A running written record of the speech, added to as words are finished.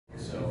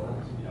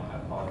I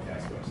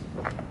apologize first.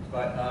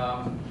 But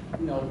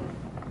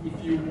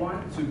if you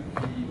want to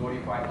be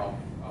notified of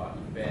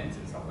events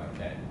and stuff like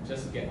that,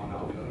 just get on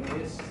our mailing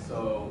list.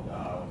 So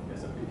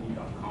there's a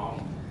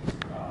bit.ly.com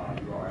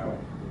URL.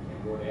 You can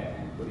go there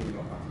and put in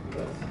your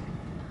particulars,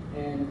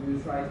 and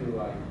we'll try to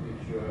make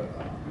sure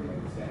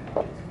you send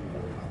updates to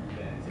your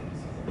events and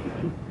stuff like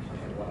that,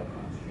 and what the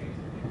constraints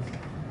and things.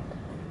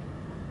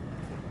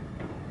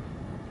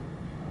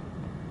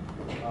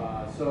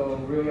 So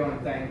really want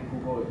to thank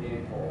Google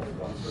again for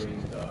sponsoring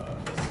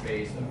the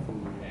space, the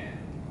food, and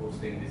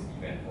hosting this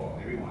event for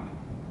everyone.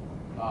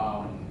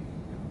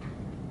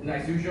 And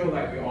as usual,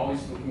 we're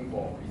always looking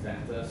for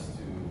presenters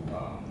to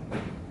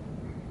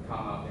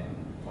come up and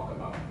talk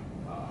about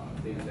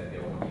things that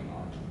they're working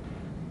on.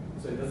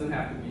 So it doesn't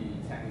have to be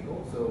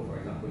technical. So for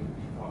example, you could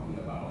be talking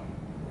about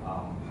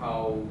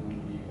how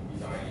you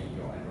design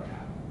your Android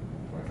app.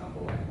 For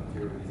example,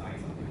 material design,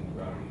 something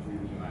relatively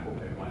new. I hope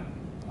everyone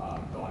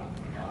got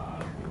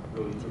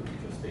really good,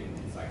 interesting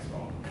insights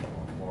from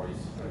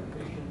Maury's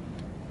presentation.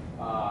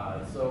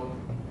 So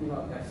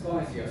as long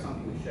as you have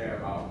something to share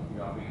about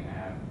developing an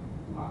app,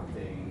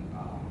 marketing,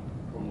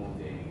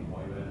 promoting,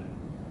 or even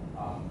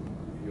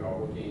if you are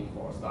working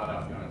for a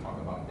startup, you want to talk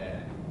about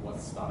that.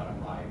 What's startup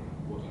like?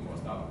 Working for a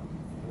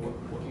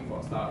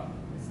startup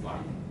is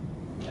like.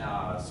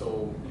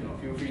 So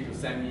feel free to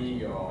send me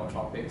your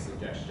topic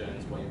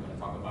suggestions, what you're going to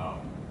talk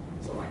about.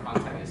 So my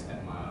contact is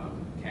at my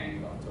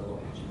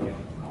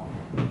kang.turtle@gmail.com.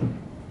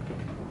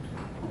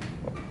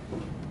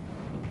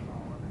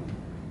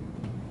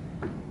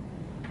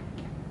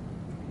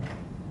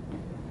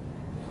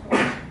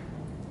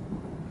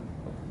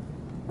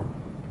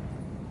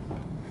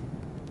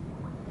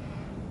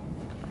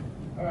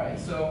 All right,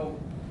 so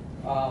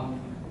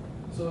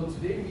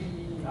today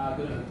we are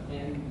going to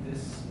end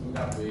this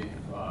meetup with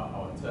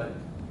our third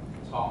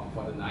talk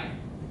for the night.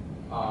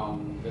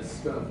 This is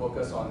going to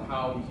focus on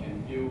how we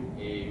can build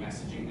a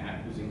messaging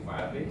app using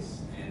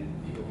Firebase and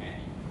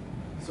PicoCandy.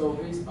 So,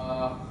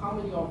 how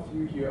many of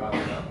you here are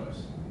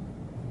developers?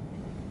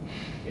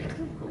 Okay,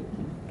 cool.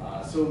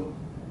 So,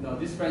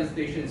 this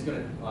presentation is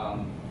going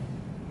to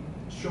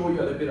show you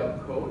a little bit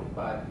of code,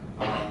 but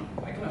I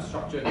kind of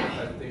structured the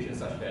presentation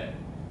such that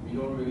we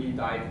don't really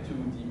dive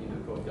too deep into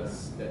code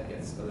because that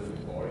gets a little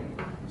bit boring.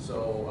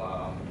 So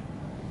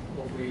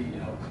hopefully,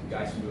 you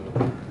guys will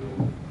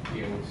be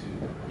able to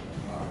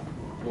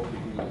work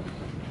with me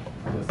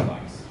on the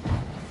slides.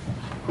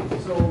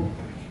 So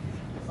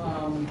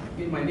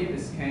my name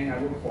is Kang. I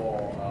work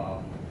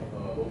for a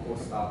local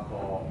startup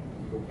called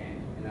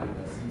PicoCandy, and I'm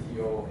the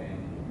CTO and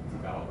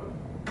developer.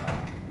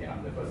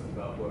 I'm the first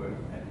developer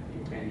at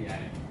PicoCandy.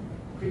 I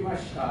pretty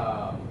much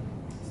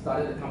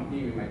started the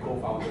company with my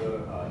co-founder,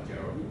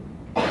 Jeremy.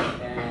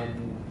 And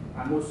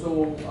I'm also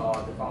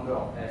the founder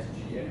of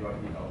SG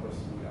Android Developers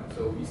Meetup.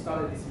 So we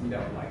started this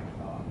meetup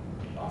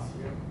last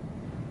year.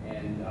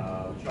 And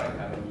we try to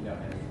have a meetup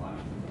every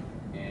month.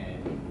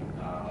 And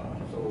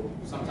so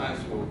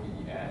sometimes we'll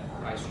be at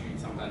High Street,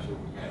 sometimes we'll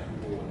be at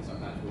Google, and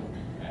sometimes we'll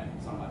be at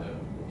some other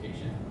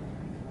location.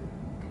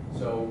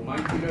 So my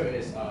Twitter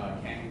is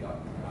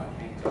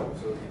kang.turtle,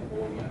 so you can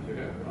follow me on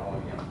Twitter, or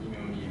you can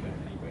email me if you have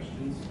any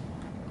questions.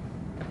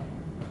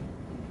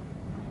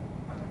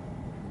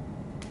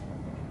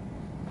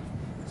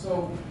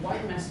 So why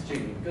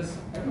messaging? Because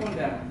everyone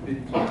that I've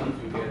been talking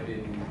to, they've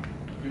been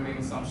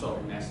doing some sort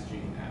of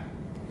messaging app.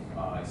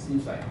 It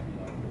seems like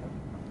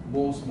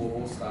most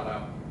mobile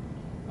startups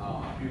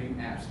are building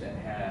apps that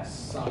has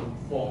some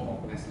form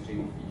of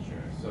messaging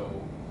feature. So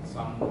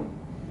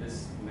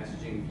this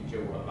messaging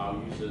feature will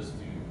allow users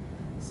to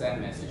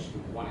send message to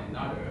one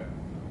another.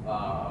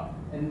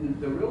 And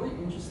the really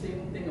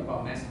interesting thing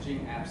about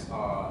messaging apps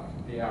are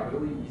they are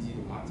really easy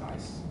to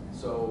monetize.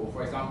 So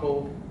for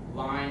example,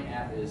 Line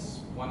app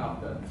is one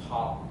of the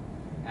top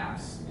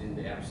apps in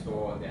the App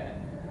Store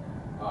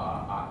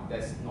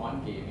that's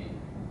non-gaming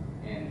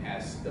and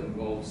has the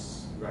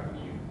most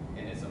revenue,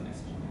 and it's a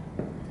messaging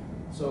app.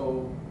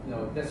 So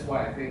that's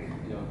why I think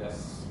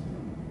there's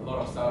a lot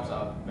of startups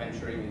are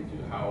venturing into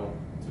how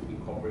to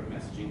incorporate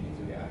messaging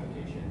into their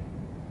application.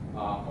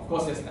 Of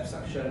course, there's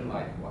exception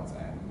like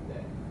WhatsApp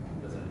that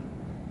doesn't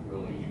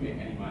really make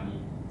any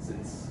money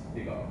since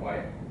they got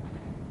acquired.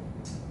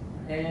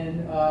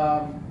 And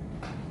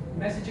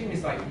messaging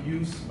is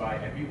used by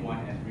everyone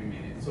every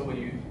minute. So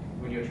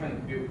when you're trying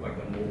to build a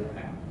mobile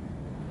app,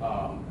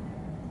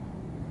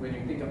 when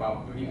you think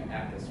about building an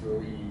app that's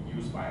really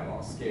used by a lot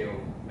of scale,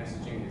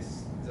 messaging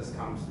just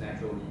comes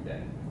naturally.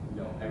 That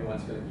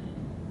everyone's going to be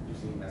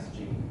using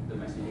the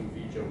messaging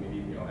feature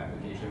within your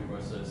application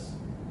versus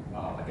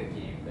like a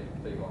game that you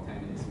play for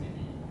 10 minutes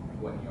maybe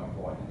when you're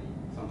bored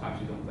and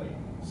sometimes you don't play.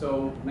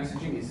 So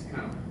messaging is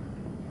kind of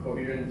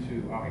coherent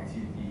to our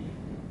activity.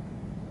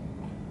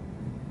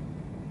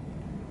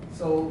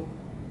 So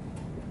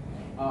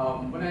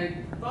when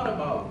I thought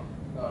about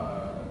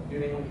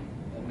building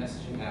a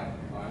messaging app,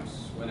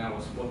 when I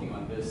was working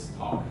on this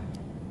talk,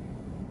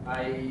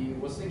 I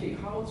was thinking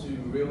how to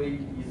really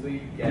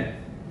easily get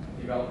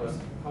how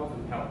to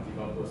help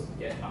developers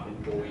get up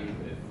and going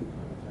with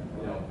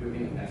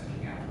building a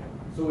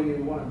So when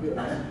you want to build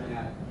a messaging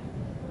app,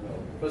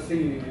 first thing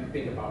you need to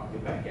think about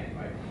your backend,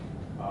 right?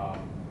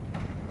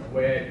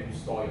 Where do you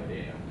store your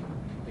data,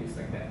 things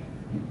like that.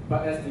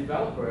 But as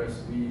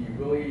developers, we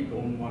really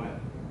don't want to,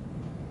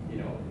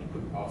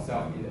 put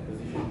ourselves in a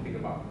position to think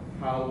about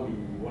how we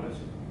want to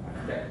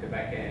affect the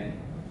backend,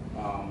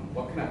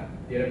 what kind of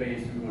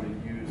database we want to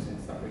use, and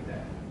stuff like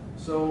that.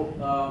 So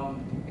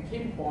I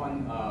came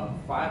upon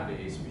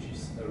Firebase, which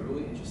is a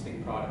really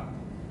interesting product.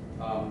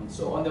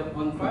 So on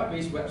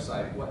Firebase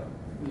website, what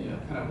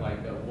kind of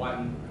like the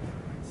one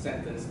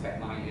sentence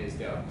tagline is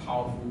they're a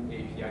powerful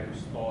API to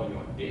store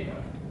your data,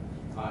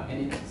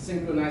 and it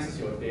synchronizes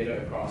your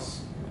data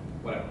across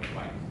whatever,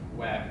 like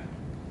web,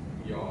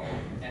 your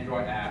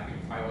Android app,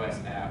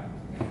 iOS app,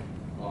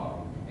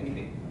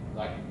 anything.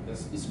 Like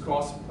it's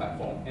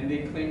cross-platform, and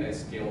they claim that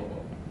it's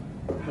scalable.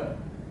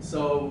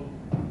 So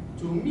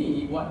to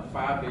me, what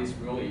Firebase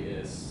really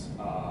is,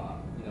 I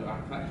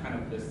kind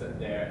of listed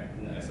there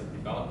as a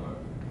developer.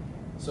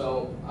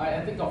 So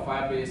I think of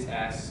Firebase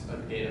as a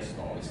data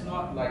store. It's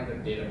not like a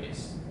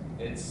database.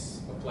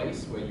 It's a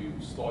place where you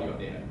store your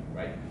data,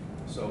 right?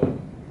 So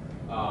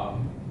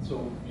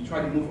so you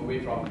try to move away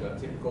from the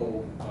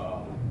typical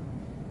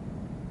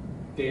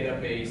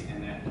database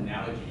and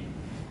analogy.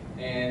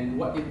 And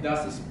what it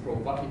does is it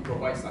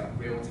provides like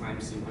real-time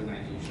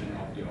synchronization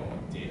of your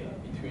data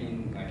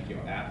between like your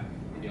app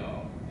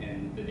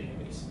and the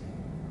database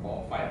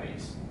or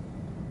Firebase.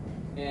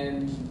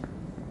 And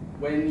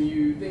when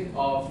you think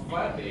of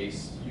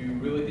Firebase, you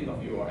really think of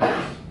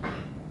URLs.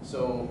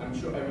 So I'm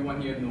sure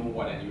everyone here knows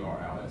what an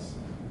URL is.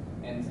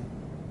 And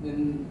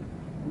then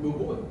we'll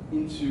go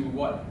into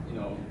what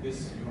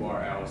this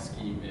URL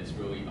scheme is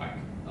really like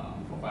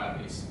for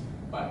Firebase.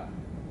 But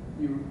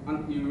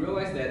you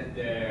realize that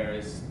there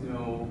is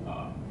no,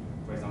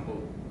 for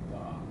example,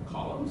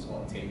 columns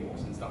or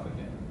tables and stuff like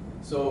that.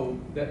 So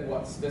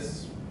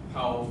that's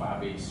how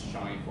Firebase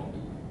shine for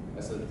me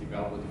as a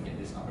developer to get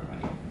this up and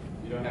running.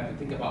 You don't have to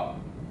think about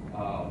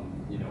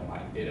my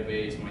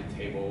database, my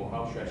table,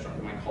 how should I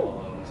structure my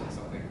columns and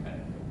stuff like that.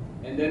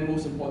 And then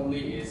most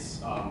importantly is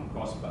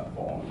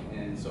cross-platform.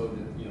 And so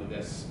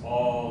there's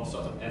all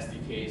sorts of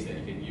SDKs that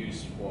you can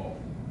use for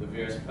the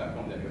various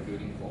platforms that you're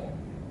building for.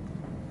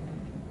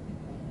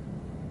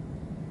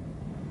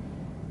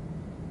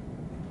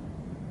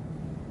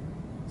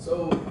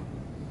 So,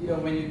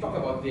 when you talk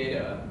about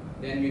data,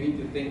 then you need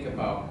to think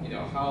about,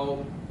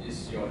 how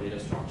is your data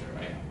structure,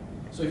 right?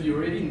 So if you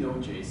already know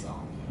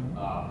JSON,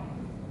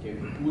 okay,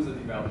 who's a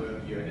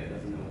developer here that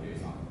doesn't know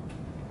JSON?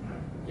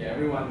 Yeah,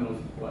 everyone knows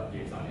what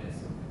JSON is.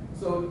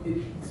 So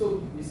you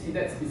see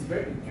it's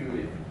very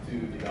intuitive to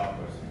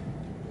developers.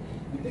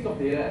 You think of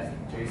data as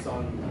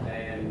JSON,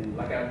 and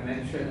like I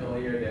mentioned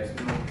earlier, there's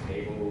no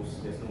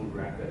tables, there's no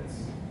records.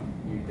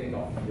 You think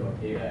of your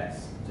data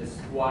as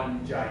just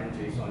one giant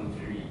JSON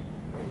tree.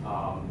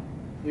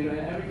 And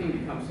everything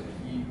becomes a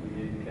heap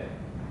within that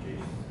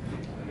JSON,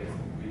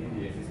 within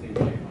the existing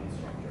JSON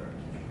structure.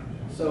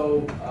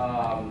 So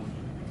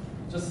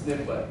just a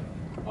snippet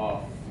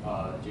of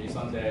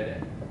JSON there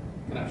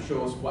that kind of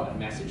shows what a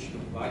message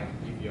looks like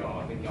if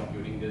you're thinking of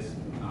building this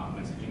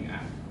messaging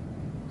app.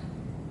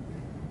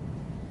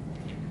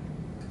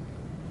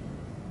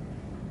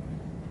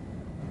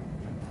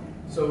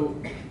 So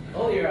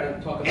earlier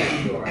I talked about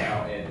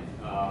URL,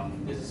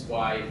 and this is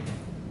why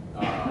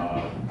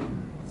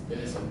it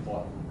is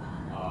important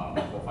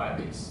for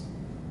Firebase.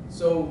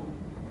 So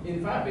in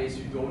Firebase,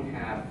 you don't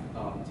have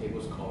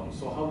tables, columns.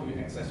 So how do you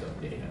access your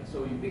data?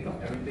 So you think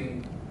of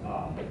everything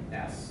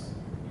as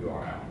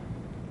URL.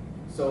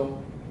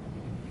 So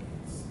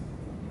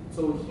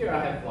here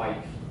I have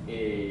like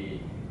a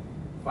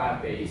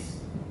Firebase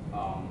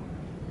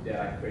that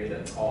I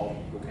created called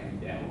PicoCandy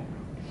demo.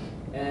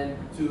 And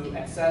to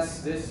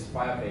access this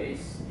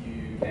Firebase,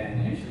 you can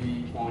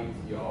actually point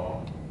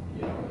your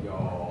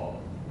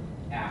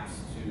apps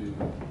to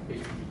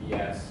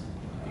https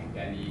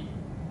PicoCandy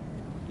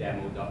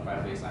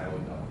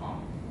demo.firebaseio.com.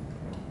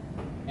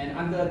 And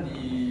under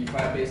the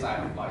Firebase, I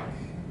have like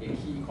a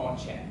key called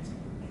chat.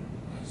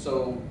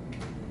 So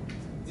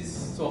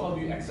how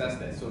do you access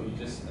that? So you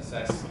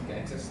can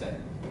access that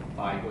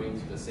by going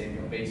to the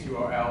same base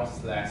URL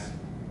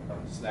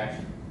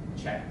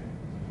 / chat.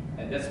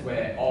 And that's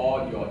where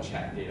all your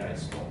chat data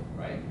is stored,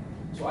 right?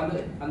 So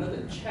under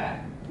the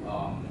chat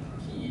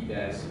key,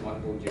 there's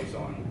multiple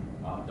JSON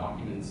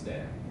documents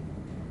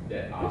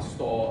that are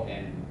stored,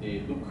 and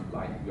they look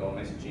like your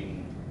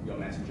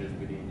messages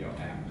within your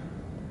app.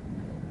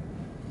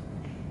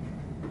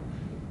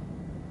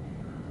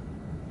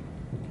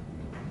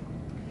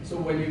 So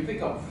when you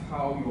think of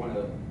how you want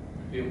to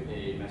build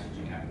a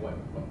messaging app,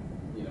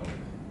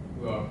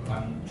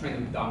 I'm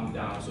trying to dumb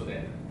down so that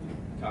it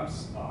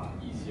becomes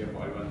easier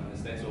for everyone to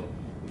understand. So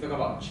we talk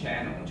about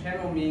channel.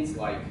 Channel means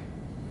like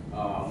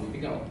we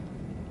think of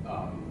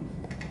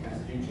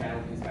messaging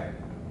channel means like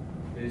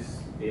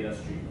this data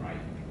stream,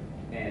 right?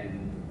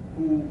 And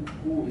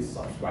who is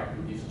subscribed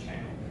to this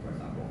channel, for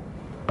example.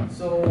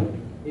 So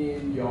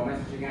in your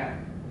messaging app,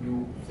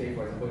 you say,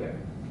 for example, you have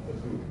a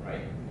group,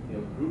 right?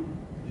 Group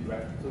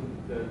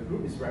the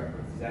group is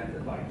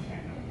represented by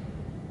channel,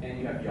 and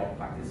you have your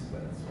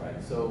participants,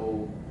 right?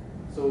 So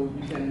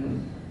you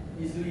can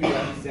easily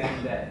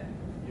represent that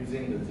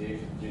using the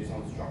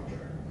JSON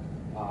structure.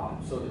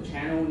 So the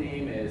channel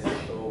name is,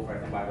 so for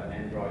example, I have an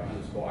Android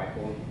underscore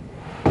iPhone.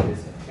 It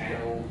is a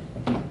channel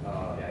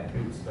that I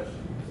built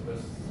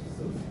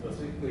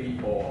specifically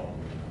for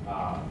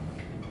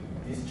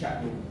this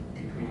chat loop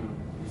between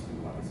these two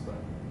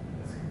participants.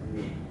 That's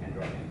me,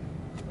 Android and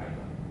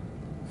iPhone.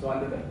 So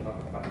under the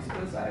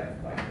participants, I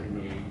have like the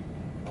name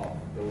of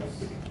those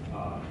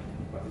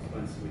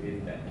participants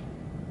within that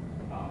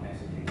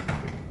messaging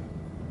string.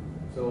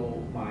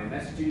 So my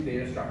messaging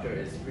data structure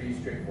is pretty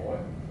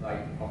straightforward.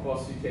 Like, of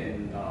course, you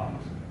can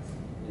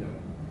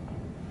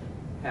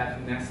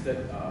have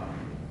nested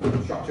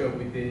structure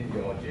within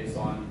your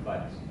JSON,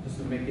 but just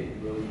to make it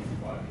really easy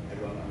for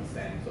everyone to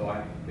understand. So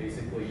I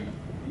basically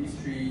these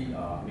three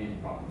main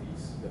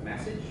properties. The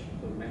message,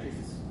 so the message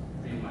is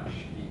pretty much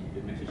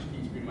the message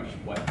key is pretty much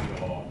what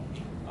your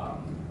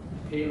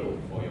payload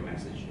for your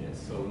message is.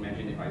 So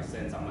imagine if I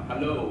send someone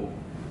hello,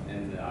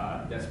 and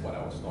that's what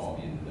I will store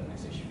in the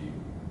message field.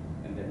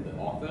 And then the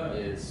author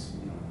is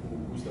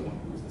who's the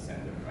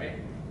sender, right?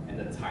 And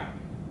the type.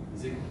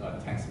 Is it a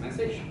text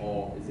message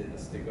or is it a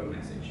sticker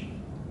message?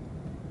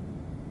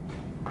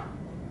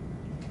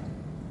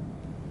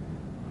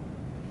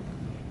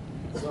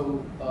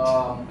 So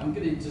I'm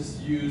going to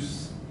just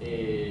use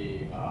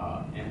a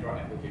Android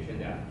application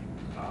that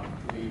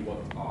we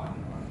worked on,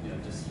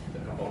 just a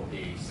couple of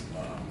days,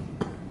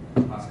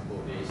 past couple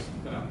of days.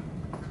 I'm going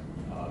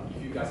to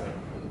give you guys a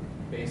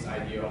base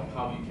idea of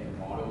how you can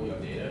model your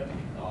data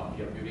if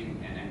you're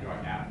building an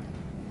Android app.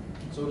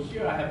 So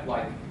here I have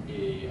like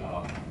a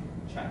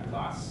chat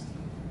class,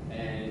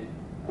 and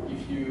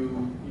if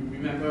you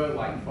remember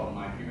like from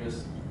my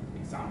previous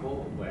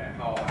example where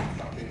how I'm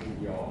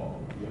structuring your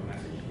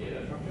message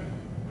data structure.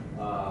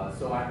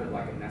 So I have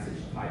like a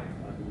message type,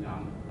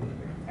 enum,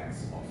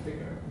 text or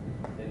sticker,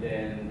 and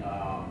then I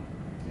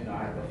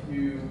have a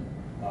few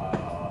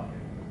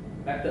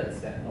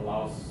methods that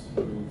allows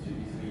me to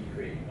easily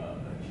create a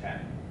chat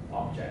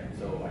object.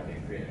 So I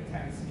can create a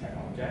text chat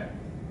object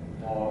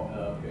or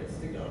create a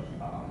sticker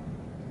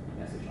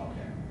message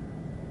object.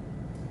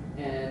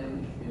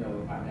 And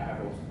I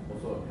have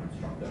also a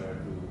constructor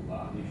to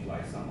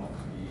initialize some of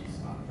these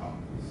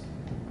properties.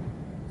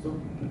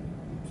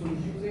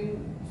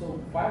 So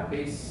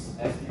Firebase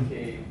SDK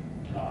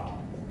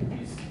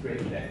is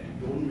great that you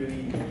don't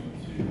really need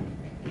to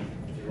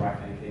derive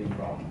anything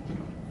from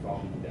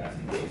the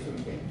SDK, so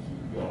you can keep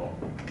your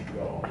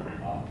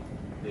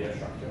data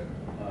structure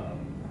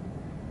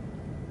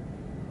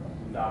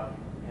without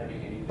having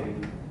anything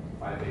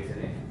Firebase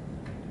in it.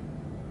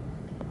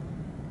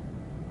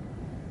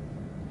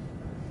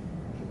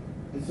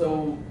 And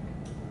so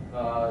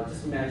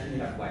just imagine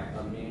you have like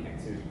a main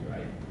activity,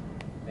 right?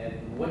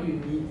 And what you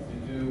need to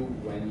do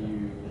when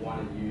you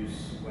want to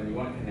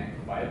connect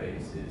to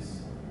Firebase is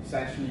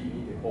essentially you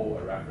need to hold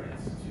a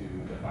reference to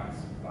the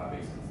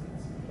Firebase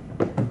instance.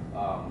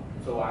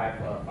 So I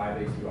have a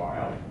Firebase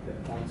URL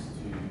that points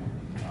to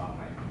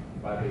my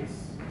Firebase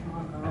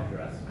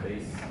address,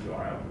 base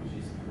URL, which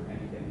is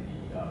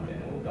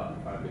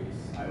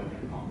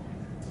demo.firebase.io.com.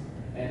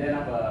 And then I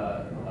have a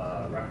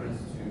reference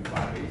to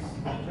Firebase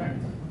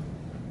object.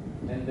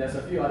 And there's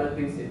a few other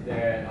things in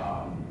there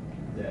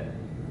that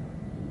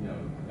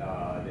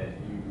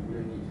you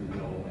really need to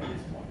know at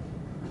this point.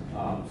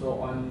 So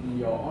on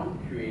your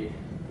onCreate,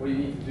 what you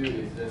need to do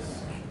is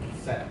just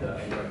set the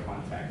Android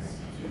context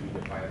to the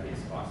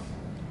Firebase class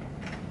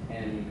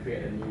and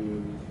create a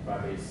new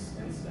Firebase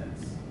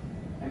instance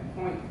and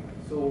point.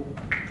 So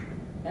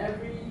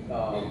every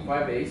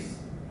Firebase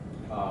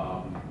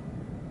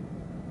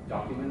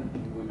document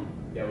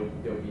there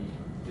will be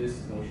this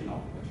notion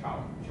of a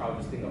child. Child,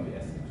 just think of it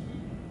as the key.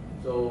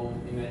 So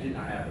imagine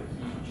I have a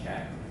key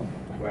chat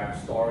where I'm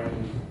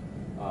storing,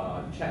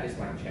 chat is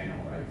my channel,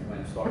 right? So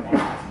I'm storing all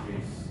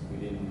messages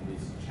within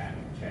this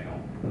channel.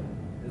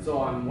 And so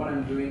what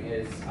I'm doing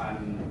is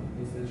I'm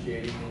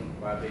instantiating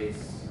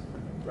Firebase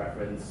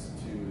reference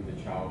to the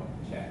child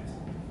chat,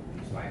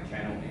 which is my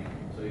channel name.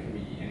 So it can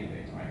be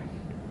anything, right?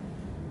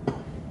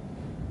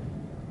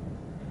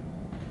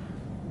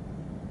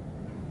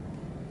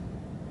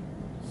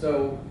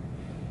 So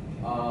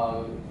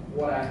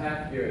what I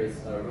have here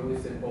is a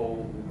really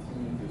simple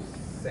routine to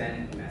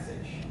send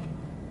message.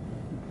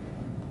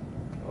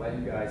 I'll let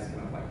you guys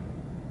kind of like,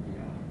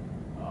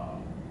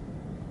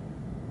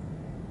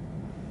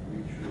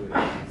 read through it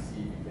and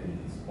see if you can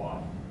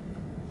spot.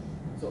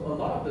 So a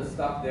lot of the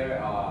stuff there,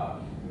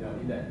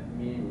 in that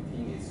main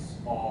routine is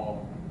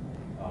all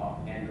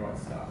Android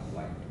stuff,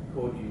 like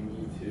code you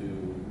need to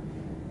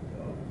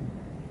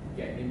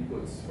get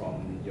inputs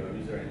from your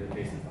user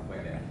interface and stuff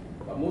like that.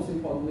 But most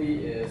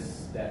importantly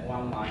is that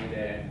one line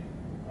there,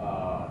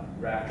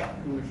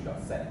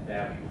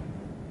 ref.push.setValue.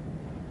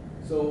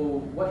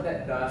 So what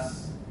that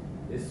does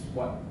is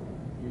what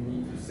you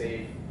need to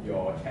save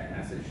your chat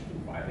message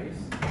to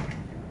Firebase.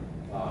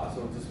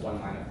 So just one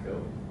line of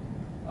code.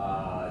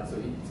 So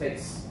it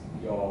takes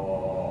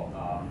your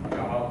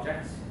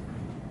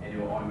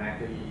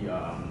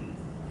automatically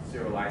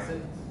serialize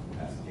it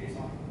as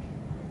JSON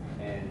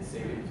and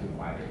save it to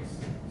Firebase.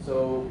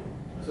 So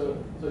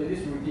in this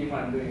routine,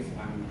 what I'm doing is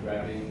I'm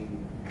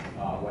grabbing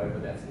whatever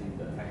that's in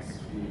the text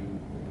view,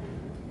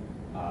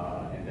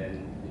 and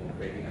then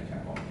creating a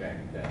chat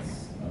object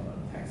that's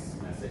a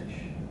text message,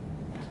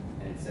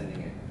 and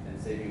sending it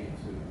and saving it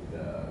to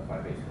the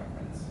Firebase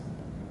reference.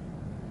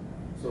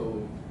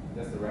 So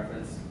that's the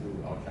reference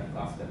to our chat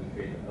class that we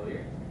created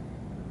earlier.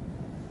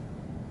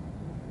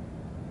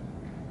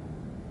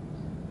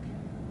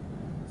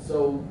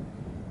 So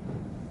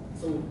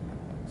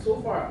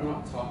far I've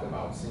not talked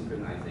about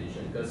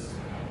synchronization, because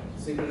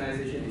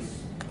synchronization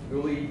is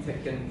really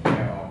taken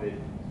care of it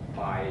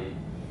by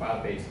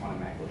Firebase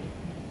automatically.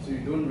 So you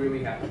don't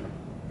really have to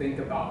think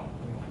about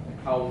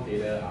how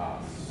data are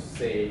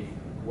saved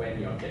when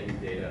you're getting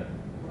data.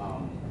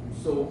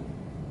 So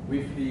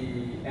with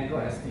the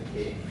Android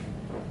SDK,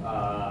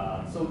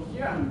 so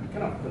here I'm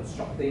kind of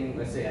constructing,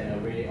 let's say,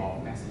 an array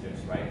of messages,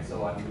 right?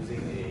 So I'm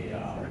using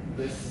a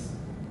list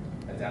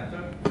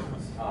adapter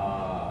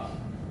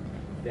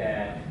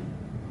that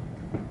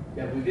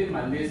within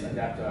my list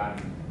adapter,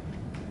 I'm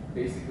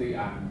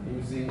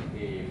using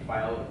a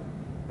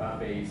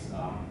Firebase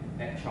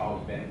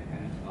add_child event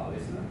and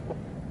listener.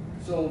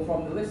 So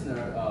from the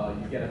listener,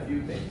 you get a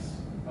few things.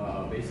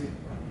 Basically,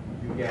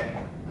 you get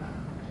a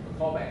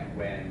callback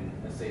when,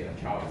 let's say, a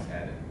child is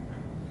added,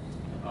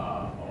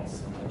 or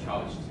a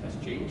child has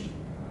changed,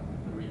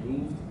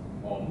 removed,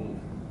 or moved.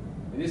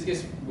 In this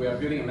case, we are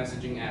building a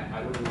messaging app.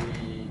 I don't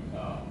really,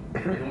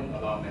 we don't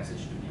allow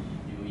message to be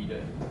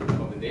deleted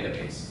from the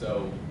database.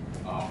 So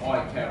all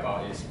I care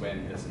about is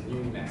when there's a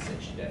new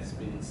message that's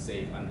been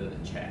saved under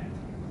the chat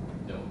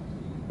node.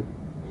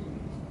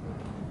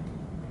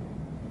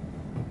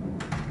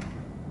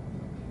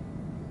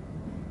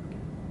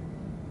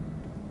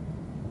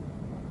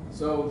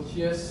 So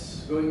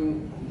here's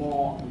going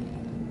more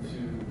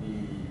into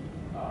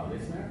the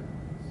listener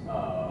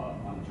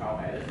on child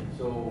added.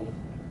 So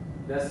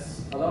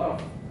there's a lot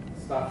of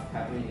stuff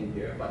happening in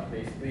here, but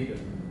basically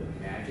the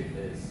magic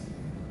is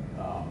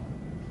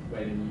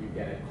when you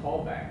get a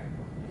callback,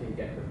 you can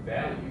get the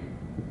value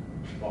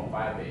from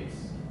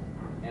Firebase.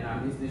 And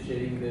I'm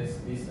instantiating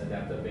this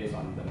adapter based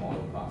on the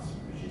model class,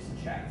 which is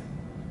chat.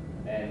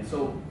 And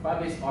so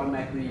Firebase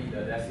automatically, the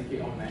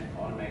SDK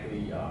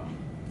automatically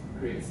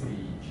creates the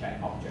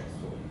chat objects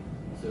for you.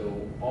 So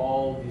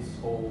all this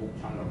whole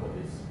chunk of code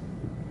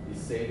is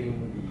saving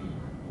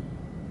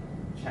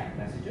the chat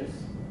messages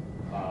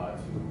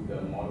to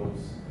the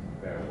model's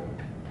variable.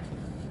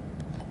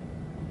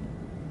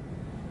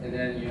 And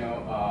then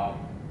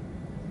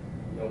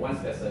once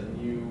there's a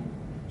new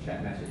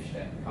chat message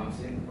that comes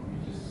in,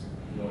 you just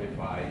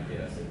notify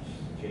data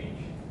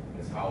change.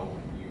 That's how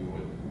you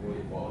would do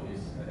it for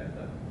this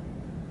adapter.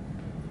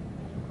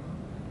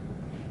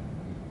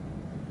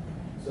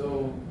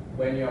 So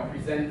when you're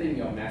presenting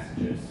your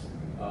messages,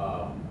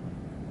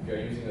 if you're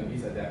using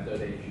this adapter,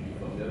 then you should be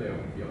familiar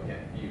with your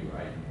get view,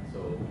 right?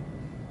 So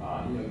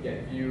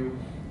get view,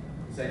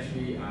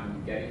 essentially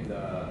I'm getting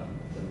the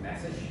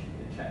message,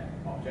 the chat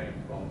object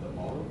from the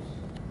models,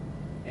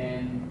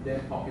 and then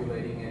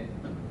populating it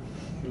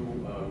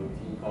through a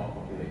routine called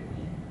populate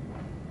view.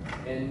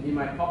 And in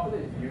my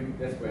populate view,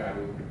 that's where I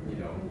will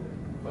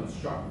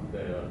construct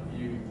the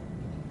view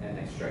and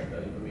extract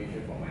the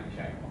information from my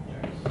chat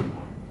objects.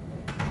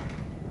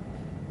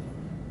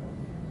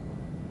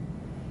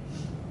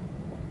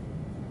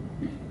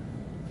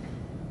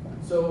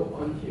 So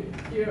on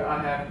here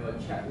I have a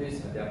chat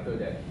list adapter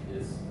that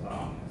is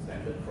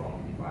standard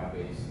from the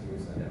Firebase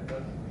list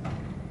adapter.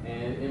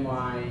 And in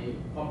my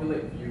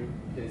populate view,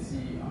 you can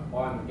see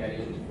all I'm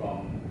getting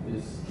from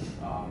this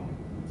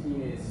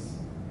routine is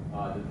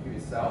the view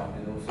itself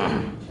and also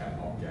the chat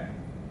object.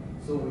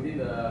 So within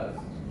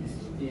this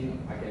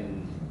routine, I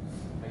can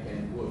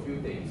do a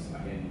few things. I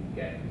can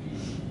get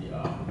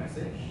the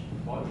message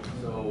body,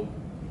 so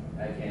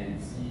I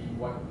can see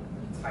what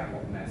type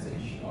of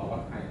message or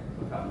what kind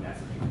of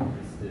message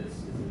is this.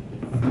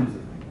 Is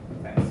it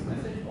a text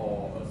message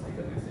or a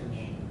sticker message?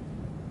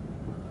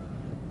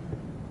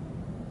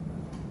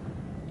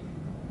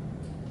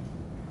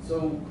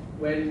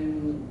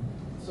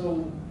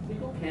 So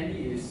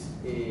PicoCandy is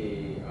a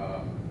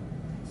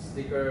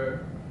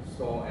sticker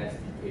store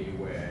SDK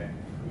where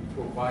we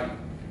provide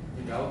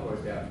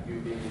developers that are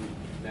building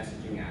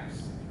messaging apps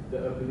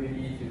the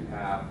ability to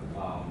have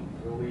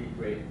really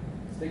great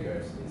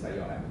stickers inside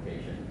your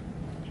application.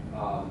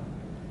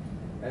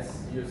 As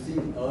you've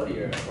seen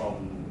earlier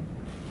from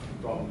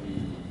the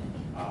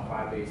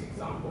Firebase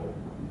example,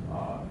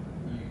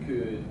 you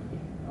could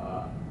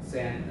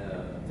send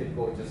a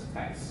typical just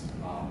text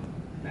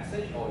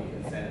message, or you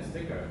can send a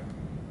sticker.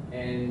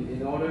 And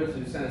in order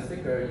to send a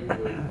sticker, you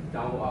would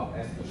download our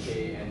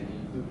SDK and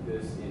include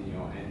this in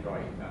your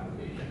Android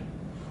application.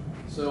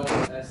 So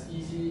as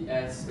easy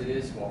as it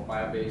is for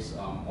Firebase,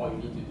 all you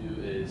need to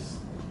do is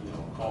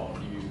call a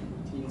few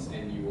routines,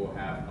 and you will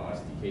have our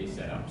SDK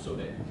set up so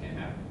that you can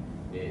have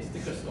a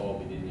sticker store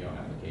within your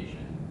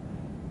application.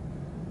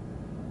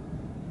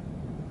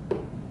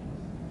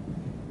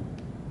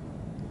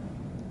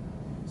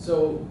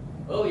 So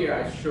earlier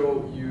I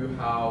showed you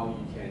how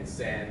you can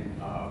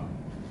send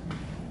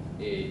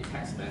a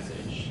text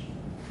message.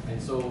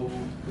 And so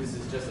this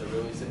is just a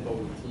really simple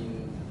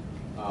routine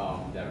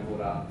that I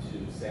wrote up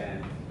to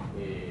send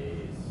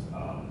a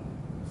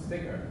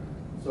sticker.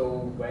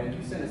 So when you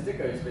send a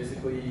sticker, it's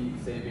basically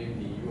saving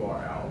the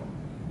URL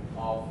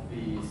of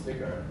the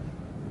sticker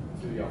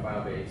to your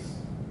Firebase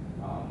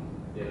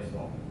data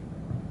store.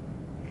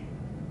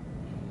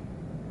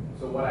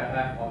 So what I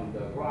have on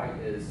the right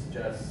is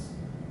just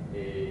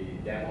a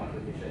demo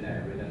application that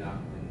I've written up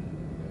in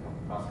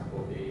the past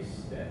couple of days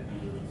that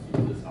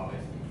uses our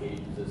SDK,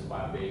 uses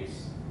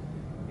Firebase,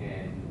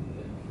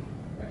 and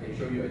I can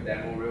show you a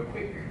demo real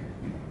quick.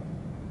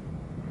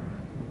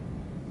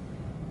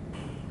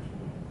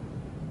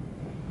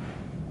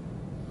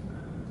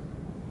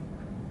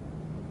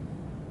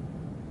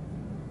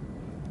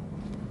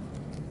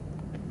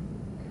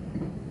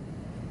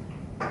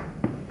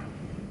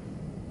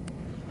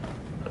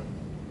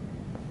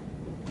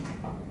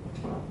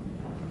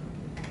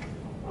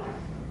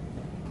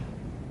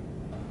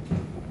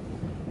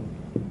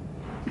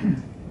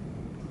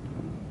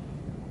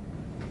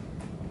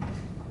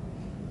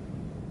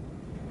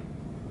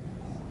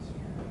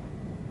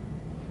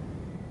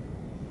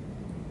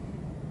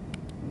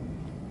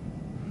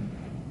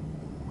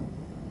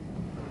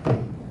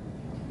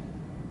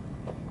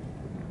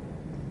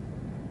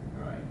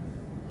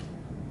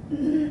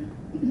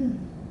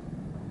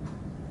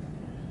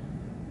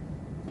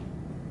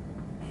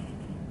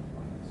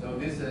 So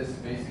this is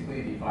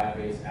basically the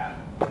Firebase app,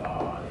 the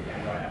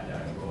Android app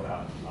that I rolled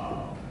out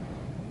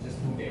just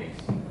 2 days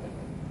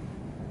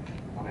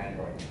on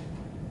Android.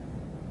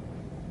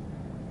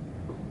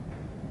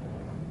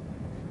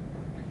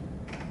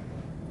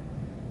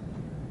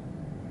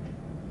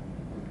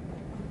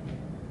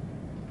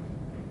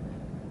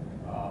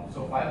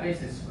 So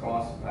Firebase is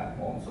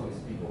cross-platform, so it's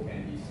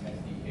PicoCandy's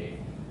SDK.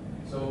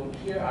 So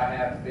here I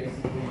have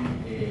basically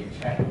a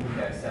chat room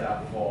that's set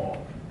up for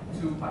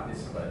 2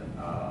 participants,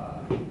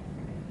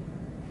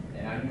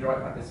 an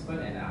Android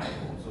participant and an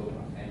iPhone. So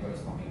Android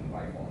is talking to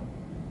iPhone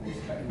in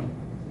this chat room.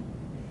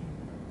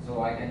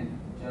 So I can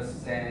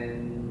just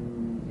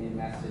send a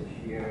message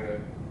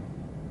here.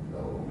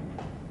 So,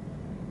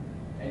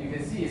 and you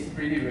can see it's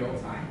pretty real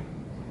time.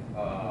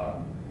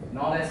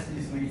 Not as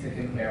easily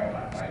taken care of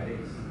by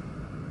Firebase.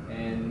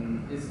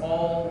 And it's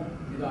all,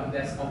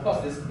 there's, of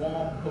course, there's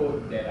more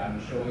code that I'm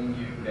showing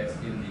you that's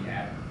in the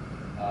app.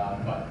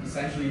 But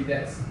essentially,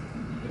 that's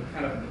the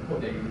kind of the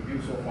code that you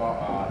reviewed so far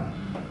are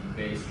the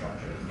base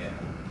structure to get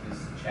this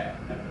chat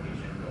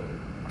application going.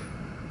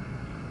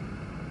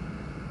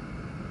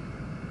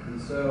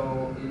 And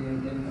so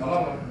in a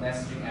lot of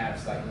messaging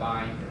apps like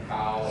Line,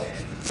 Kakao, and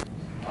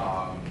I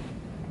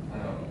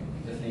don't know,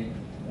 just name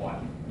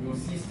one, you'll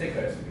see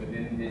stickers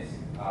within this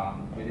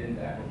within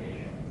the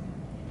application.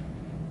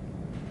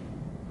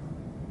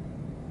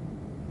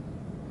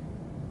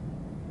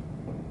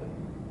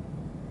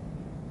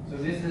 So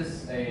this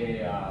is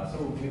a, so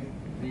with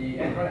the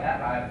Android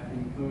app, I've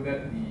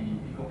included the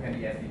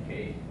PicoCandy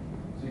SDK.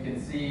 So you can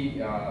see,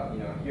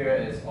 here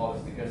is all the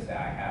stickers that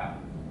I have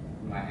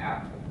in my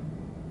app.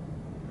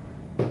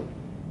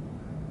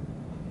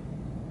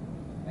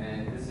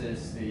 And this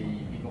is the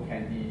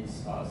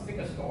PicoCandy's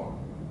sticker store.